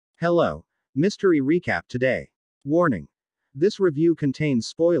Hello. Mystery recap today. Warning. This review contains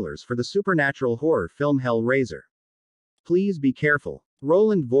spoilers for the supernatural horror film Hellraiser. Please be careful.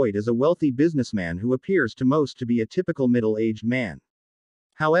 Roland Voigt is a wealthy businessman who appears to most to be a typical middle-aged man.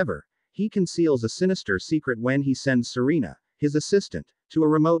 However, he conceals a sinister secret when he sends Serena, his assistant, to a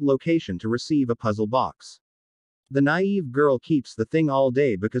remote location to receive a puzzle box. The naive girl keeps the thing all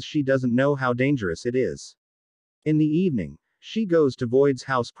day because she doesn't know how dangerous it is. In the evening, she goes to Voigt's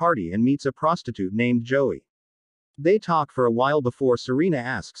house party and meets a prostitute named Joey. They talk for a while before Serena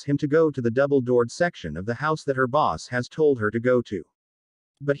asks him to go to the double-doored section of the house that her boss has told her to go to.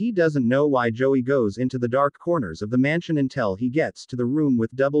 But he doesn't know why Joey goes into the dark corners of the mansion until he gets to the room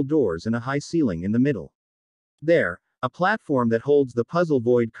with double doors and a high ceiling in the middle. There, a platform that holds the puzzle.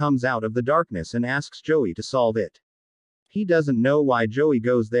 Voigt comes out of the darkness and asks Joey to solve it. He doesn't know why Joey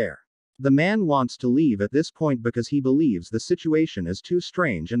goes there. The man wants to leave at this point because he believes the situation is too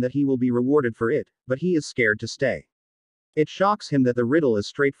strange and that he will be rewarded for it, but he is scared to stay. It shocks him that the riddle is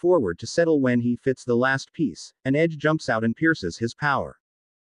straightforward to settle when he fits the last piece. An edge jumps out and pierces his power.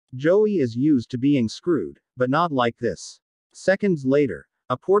 Joey is used to being screwed, but not like this. Seconds later,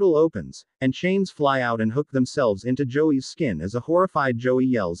 a portal opens, and chains fly out and hook themselves into Joey's skin as a horrified Joey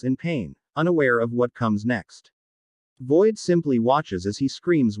yells in pain, unaware of what comes next. Voigt simply watches as he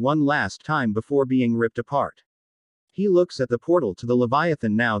screams one last time before being ripped apart. He looks at the portal to the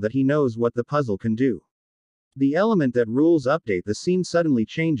Leviathan now that he knows what the puzzle can do. The element that rules update. The scene suddenly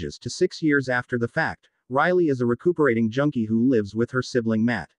changes to 6 years after the fact. Riley is a recuperating junkie who lives with her sibling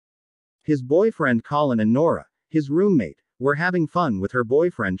Matt. His boyfriend Colin and Nora, his roommate, were having fun with her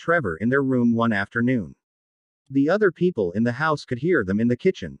boyfriend Trevor in their room one afternoon. The other people in the house could hear them in the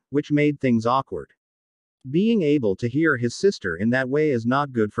kitchen, which made things awkward. Being able to hear his sister in that way is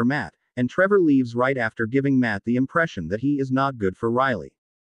not good for Matt, and Trevor leaves right after giving Matt the impression that he is not good for Riley.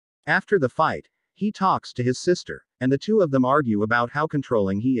 After the fight, he talks to his sister, and the two of them argue about how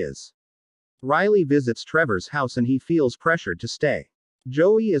controlling he is. Riley visits Trevor's house and he feels pressured to stay.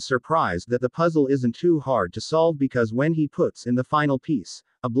 Joey is surprised that the puzzle isn't too hard to solve because when he puts in the final piece,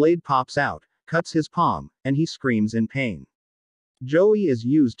 a blade pops out, cuts his palm, and he screams in pain. Joey is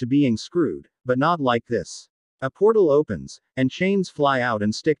used to being screwed, but not like this. A portal opens, and chains fly out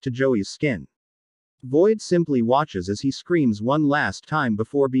and stick to Joey's skin. Voigt simply watches as he screams one last time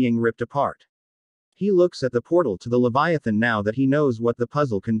before being ripped apart. He looks at the portal to the Leviathan now that he knows what the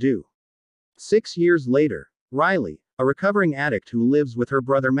puzzle can do. 6 years later, Riley, a recovering addict who lives with her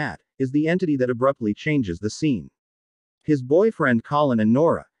brother Matt, is the entity that abruptly changes the scene. His boyfriend Colin and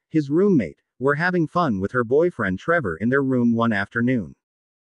Nora, his roommate, were having fun with her boyfriend Trevor in their room one afternoon.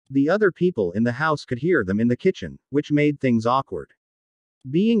 The other people in the house could hear them in the kitchen, which made things awkward.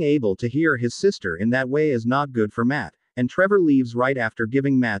 Being able to hear his sister in that way is not good for Matt, and Trevor leaves right after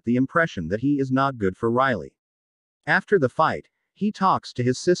giving Matt the impression that he is not good for Riley. After the fight, he talks to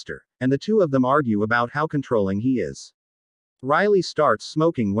his sister, and the two of them argue about how controlling he is. Riley starts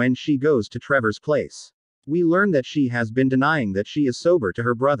smoking when she goes to Trevor's place. We learn that she has been denying that she is sober to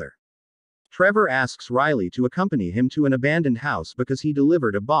her brother. Trevor asks Riley to accompany him to an abandoned house because he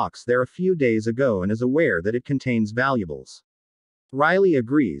delivered a box there a few days ago and is aware that it contains valuables. Riley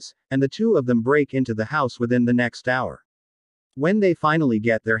agrees, and the two of them break into the house within the next hour. When they finally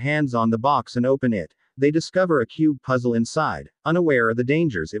get their hands on the box and open it, they discover a cube puzzle inside, unaware of the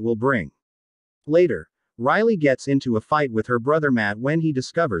dangers it will bring. Later, Riley gets into a fight with her brother Matt when he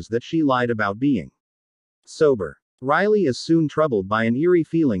discovers that she lied about being sober. Riley is soon troubled by an eerie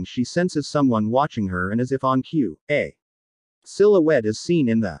feeling. She senses someone watching her and as if on cue, a silhouette is seen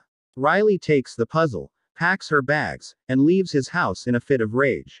in the. Riley takes the puzzle, packs her bags, and leaves his house in a fit of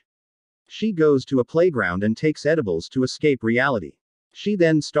rage. She goes to a playground and takes edibles to escape reality. She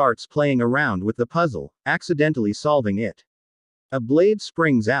then starts playing around with the puzzle, accidentally solving it. A blade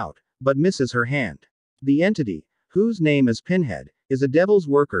springs out, but misses her hand. The entity, whose name is Pinhead, is a devil's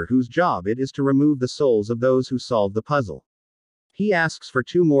worker whose job it is to remove the souls of those who solve the puzzle. He asks for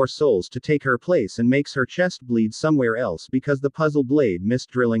 2 more souls to take her place and makes her chest bleed somewhere else because the puzzle blade missed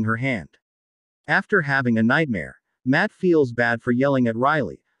drilling her hand. After having a nightmare, Matt feels bad for yelling at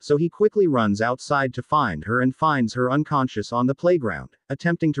Riley, so he quickly runs outside to find her and finds her unconscious on the playground,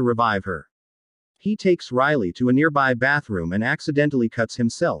 attempting to revive her. He takes Riley to a nearby bathroom and accidentally cuts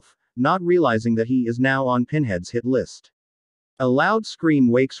himself, not realizing that he is now on Pinhead's hit list. A loud scream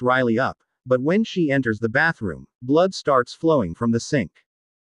wakes Riley up, but when she enters the bathroom, blood starts flowing from the sink.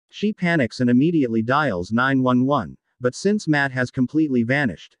 She panics and immediately dials 911, but since Matt has completely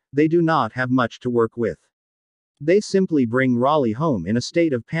vanished, they do not have much to work with. They simply bring Riley home in a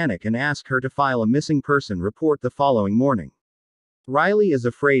state of panic and ask her to file a missing person report the following morning. Riley is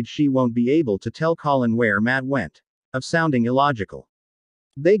afraid she won't be able to tell Colin where Matt went. Of sounding illogical.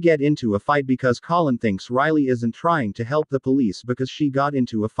 They get into a fight because Colin thinks Riley isn't trying to help the police because she got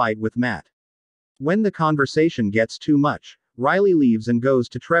into a fight with Matt. When the conversation gets too much, Riley leaves and goes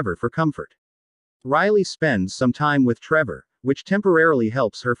to Trevor for comfort. Riley spends some time with Trevor, which temporarily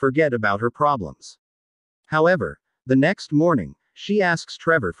helps her forget about her problems. However, the next morning, she asks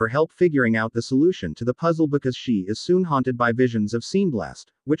Trevor for help figuring out the solution to the puzzle because she is soon haunted by visions of Sceneblast,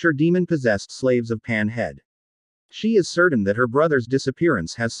 which are demon-possessed slaves of Panhead. She is certain that her brother's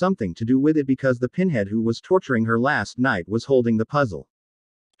disappearance has something to do with it because the pinhead who was torturing her last night was holding the puzzle.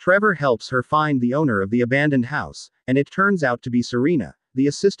 Trevor helps her find the owner of the abandoned house, and it turns out to be Serena, the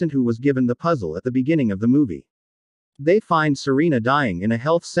assistant who was given the puzzle at the beginning of the movie. They find Serena dying in a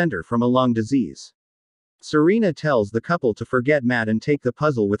health center from a lung disease. Serena tells the couple to forget Matt and take the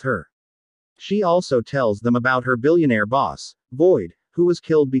puzzle with her. She also tells them about her billionaire boss, Void, who was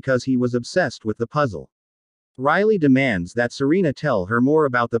killed because he was obsessed with the puzzle. Riley demands that Serena tell her more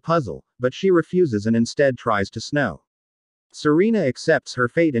about the puzzle, but she refuses and instead tries to snow. Serena accepts her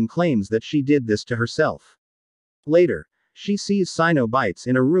fate and claims that she did this to herself. Later, she sees Cenobites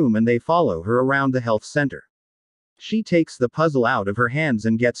in a room and they follow her around the health center. She takes the puzzle out of her hands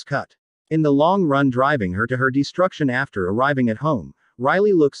and gets cut. In the long run, driving her to her destruction. After arriving at home,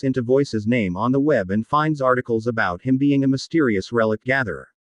 Riley looks into Voice's name on the web and finds articles about him being a mysterious relic gatherer.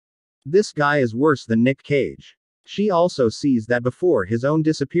 This guy is worse than Nick Cage. She also sees that before his own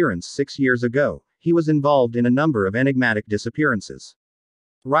disappearance 6 years ago, he was involved in a number of enigmatic disappearances.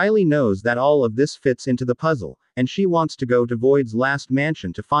 Riley knows that all of this fits into the puzzle, and she wants to go to Void's last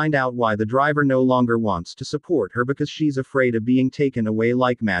mansion to find out why the driver no longer wants to support her because she's afraid of being taken away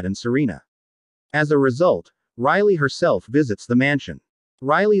like Matt and Serena. As a result, Riley herself visits the mansion.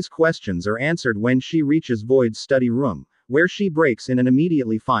 Riley's questions are answered when she reaches Void's study room, where she breaks in and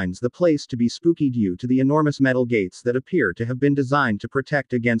immediately finds the place to be spooky due to the enormous metal gates that appear to have been designed to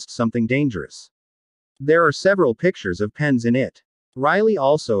protect against something dangerous. There are several pictures of pens in it. Riley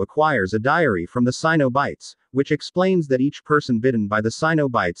also acquires a diary from the Cenobites, which explains that each person bitten by the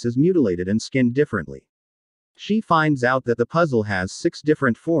Cenobites is mutilated and skinned differently. She finds out that the puzzle has 6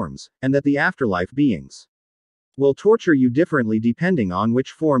 different forms, and that the afterlife beings will torture you differently depending on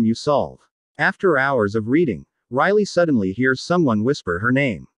which form you solve. After hours of reading, Riley suddenly hears someone whisper her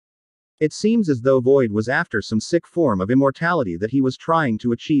name. It seems as though Void was after some sick form of immortality that he was trying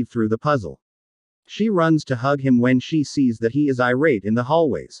to achieve through the puzzle. She runs to hug him when she sees that he is irate in the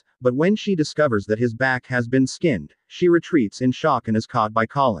hallways, but when she discovers that his back has been skinned, she retreats in shock and is caught by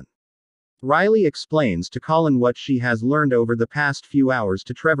Colin. Riley explains to Colin what she has learned over the past few hours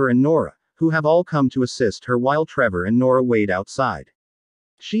to Trevor and Nora, who have all come to assist her while Trevor and Nora wait outside.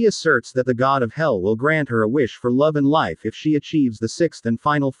 She asserts that the god of hell will grant her a wish for love and life if she achieves the 6th and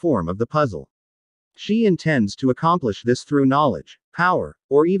final form of the puzzle. She intends to accomplish this through knowledge, power,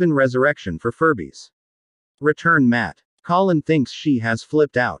 or even resurrection for Furbies. Return Matt. Colin thinks she has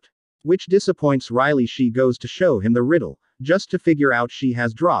flipped out, which disappoints Riley. She goes to show him the riddle, just to figure out she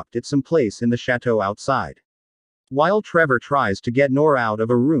has dropped it someplace in the chateau outside. While Trevor tries to get Nora out of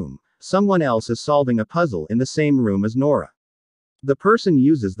a room, someone else is solving a puzzle in the same room as Nora. The person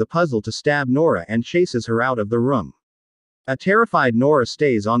uses the puzzle to stab Nora and chases her out of the room. A terrified Nora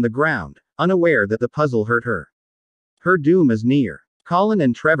stays on the ground, unaware that the puzzle hurt her. Her doom is near. Colin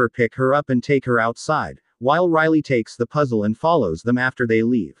and Trevor pick her up and take her outside, while Riley takes the puzzle and follows them after they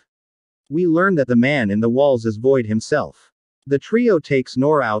leave. We learn that the man in the walls is Void himself. The trio takes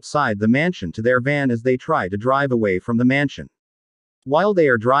Nora outside the mansion to their van as they try to drive away from the mansion. While they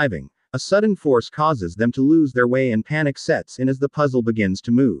are driving, a sudden force causes them to lose their way and panic sets in as the puzzle begins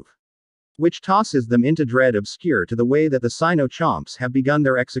to move, which tosses them into dread. Obscure to the way that the Sino-chomps have begun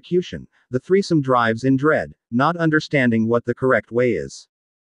their execution, the threesome drives in dread, not understanding what the correct way is.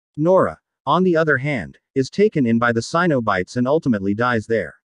 Nora, on the other hand, is taken in by the Cenobites and ultimately dies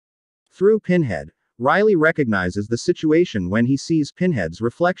there. Through Pinhead, Riley recognizes the situation when he sees Pinhead's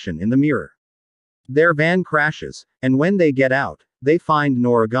reflection in the mirror. Their van crashes, and when they get out, they find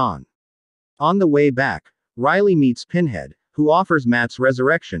Nora gone. On the way back, Riley meets Pinhead, who offers Matt's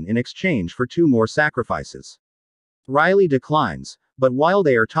resurrection in exchange for 2 more sacrifices. Riley declines, but while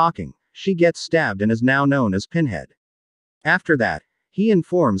they are talking, she gets stabbed and is now known as Pinhead. After that, he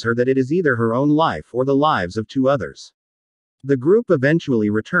informs her that it is either her own life or the lives of 2 others. The group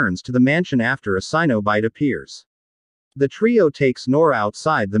eventually returns to the mansion after a Cenobite appears. The trio takes Nora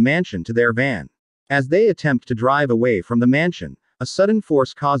outside the mansion to their van. As they attempt to drive away from the mansion, a sudden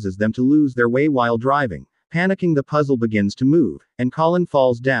force causes them to lose their way while driving. Panicking, the puzzle begins to move, and Colin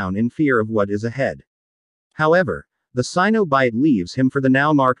falls down in fear of what is ahead. However, the Cenobites leaves him for the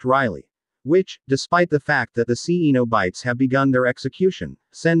now marked Riley, which, despite the fact that the Cenobites have begun their execution,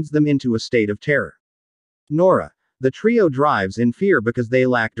 sends them into a state of terror. Nora. The trio drives in fear because they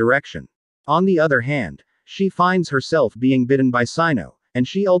lack direction. On the other hand, she finds herself being bitten by Sino, and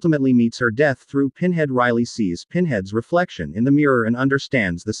she ultimately meets her death through Pinhead. Riley sees Pinhead's reflection in the mirror and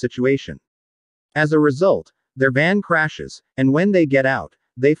understands the situation. As a result, their van crashes, and when they get out,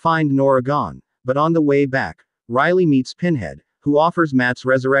 they find Nora gone, but on the way back, Riley meets Pinhead, who offers Matt's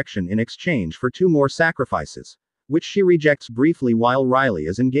resurrection in exchange for 2 more sacrifices, which she rejects briefly while Riley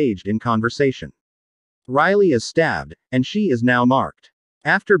is engaged in conversation. Riley is stabbed, and she is now marked.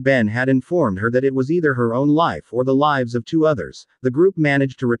 After Ben had informed her that it was either her own life or the lives of 2 others, the group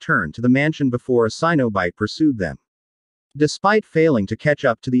managed to return to the mansion before a Cenobite pursued them. Despite failing to catch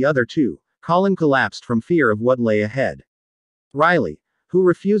up to the other 2, Colin collapsed from fear of what lay ahead. Riley, who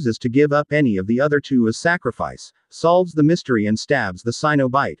refuses to give up any of the other 2 as sacrifice, solves the mystery and stabs the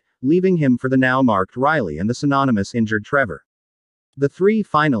Cenobite, leaving him for the now marked Riley and the synonymous injured Trevor. The 3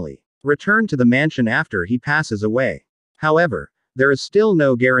 finally return to the mansion after he passes away. However, there is still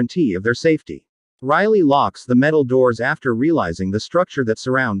no guarantee of their safety. Riley locks the metal doors after realizing the structure that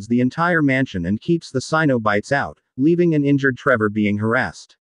surrounds the entire mansion and keeps the Cenobites out, leaving an injured Trevor being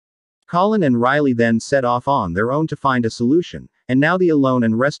harassed. Colin and Riley then set off on their own to find a solution, and now the alone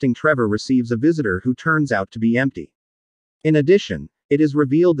and resting Trevor receives a visitor who turns out to be empty. In addition, it is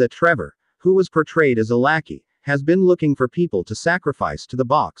revealed that Trevor, who was portrayed as a lackey, has been looking for people to sacrifice to the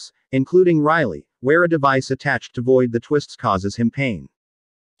box, including Riley, where a device attached to void the twists causes him pain.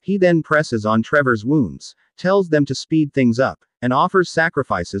 He then presses on Trevor's wounds, tells them to speed things up, and offers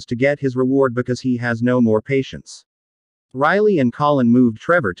sacrifices to get his reward because he has no more patience. Riley and Colin moved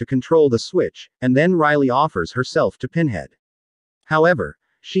Trevor to control the switch, and then Riley offers herself to Pinhead. However,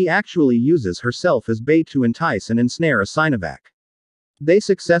 she actually uses herself as bait to entice and ensnare a Cenovac. They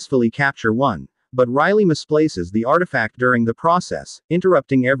successfully capture one, but Riley misplaces the artifact during the process,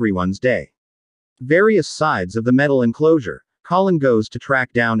 interrupting everyone's day. Various sides of the metal enclosure, Colin goes to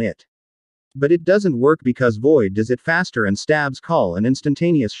track down it. But it doesn't work because Void does it faster and stabs Col an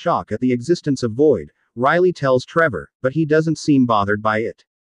instantaneous shock at the existence of Void, Riley tells Trevor, but he doesn't seem bothered by it.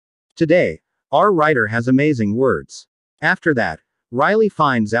 Today, our writer has amazing words. After that, Riley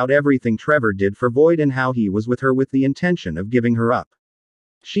finds out everything Trevor did for Void and how he was with her with the intention of giving her up.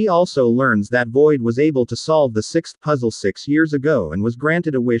 She also learns that Void was able to solve the 6th puzzle 6 years ago and was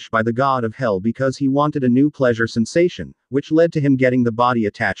granted a wish by the god of hell because he wanted a new pleasure sensation, which led to him getting the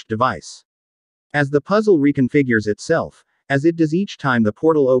body-attached device. As the puzzle reconfigures itself, as it does each time the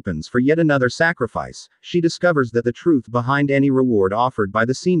portal opens for yet another sacrifice, she discovers that the truth behind any reward offered by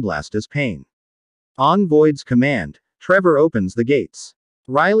the Sceneblast is pain. On Void's command, Trevor opens the gates.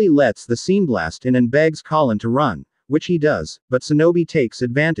 Riley lets the Sceneblast in and begs Colin to run, which he does, but Shinobi takes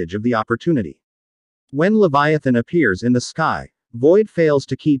advantage of the opportunity. When Leviathan appears in the sky, Void fails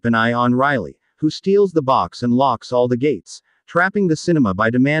to keep an eye on Riley, who steals the box and locks all the gates, trapping the cinema by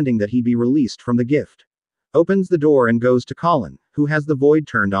demanding that he be released from the gift. Opens the door and goes to Colin, who has the Void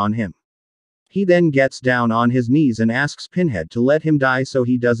turned on him. He then gets down on his knees and asks Pinhead to let him die so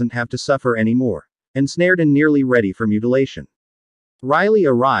he doesn't have to suffer anymore, ensnared and nearly ready for mutilation. Riley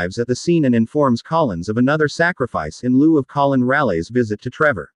arrives at the scene and informs Collins of another sacrifice in lieu of Colin Raleigh's visit to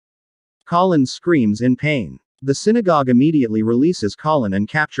Trevor. Colin screams in pain. The synagogue immediately releases Colin and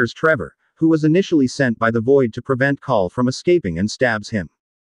captures Trevor, who was initially sent by the Void to prevent Col from escaping and stabs him.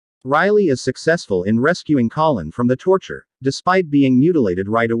 Riley is successful in rescuing Colin from the torture, despite being mutilated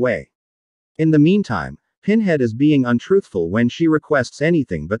right away. In the meantime, Pinhead is being untruthful when she requests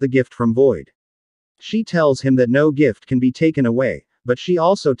anything but the gift from Void. She tells him that no gift can be taken away, but she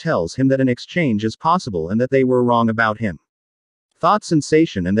also tells him that an exchange is possible and that they were wrong about him. Thought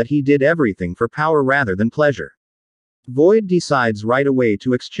sensation and that he did everything for power rather than pleasure. Void decides right away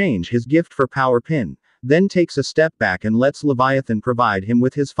to exchange his gift for Power Pin, then takes a step back and lets Leviathan provide him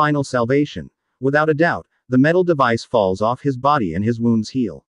with his final salvation. Without a doubt, the metal device falls off his body and his wounds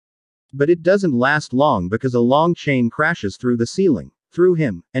heal. But it doesn't last long because a long chain crashes through the ceiling, through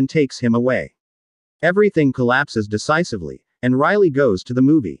him, and takes him away. Everything collapses decisively, and Riley goes to the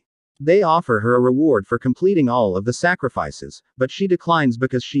movie. They offer her a reward for completing all of the sacrifices, but she declines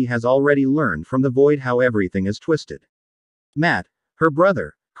because she has already learned from the Void how everything is twisted. Matt, her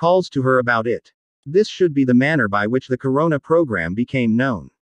brother, calls to her about it. This should be the manner by which the Corona program became known.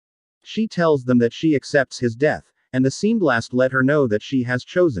 She tells them that she accepts his death, and the Sceneblast let her know that she has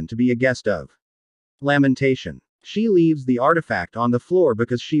chosen to be a guest of lamentation. She leaves the artifact on the floor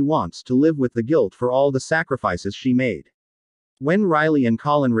because she wants to live with the guilt for all the sacrifices she made. When Riley and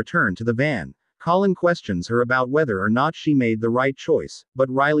Colin return to the van, Colin questions her about whether or not she made the right choice,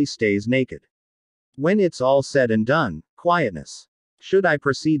 but Riley stays naked. When it's all said and done, quietness. Should I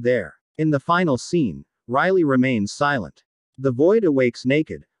proceed there? In the final scene, Riley remains silent. The void awakes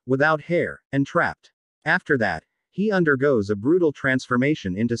naked, without hair, and trapped. After that, he undergoes a brutal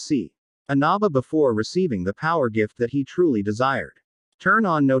transformation into seythe. Anaba before receiving the power gift that he truly desired. Turn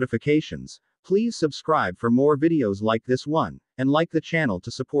on notifications. Please subscribe for more videos like this one, and like the channel to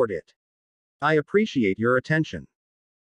support it. I appreciate your attention.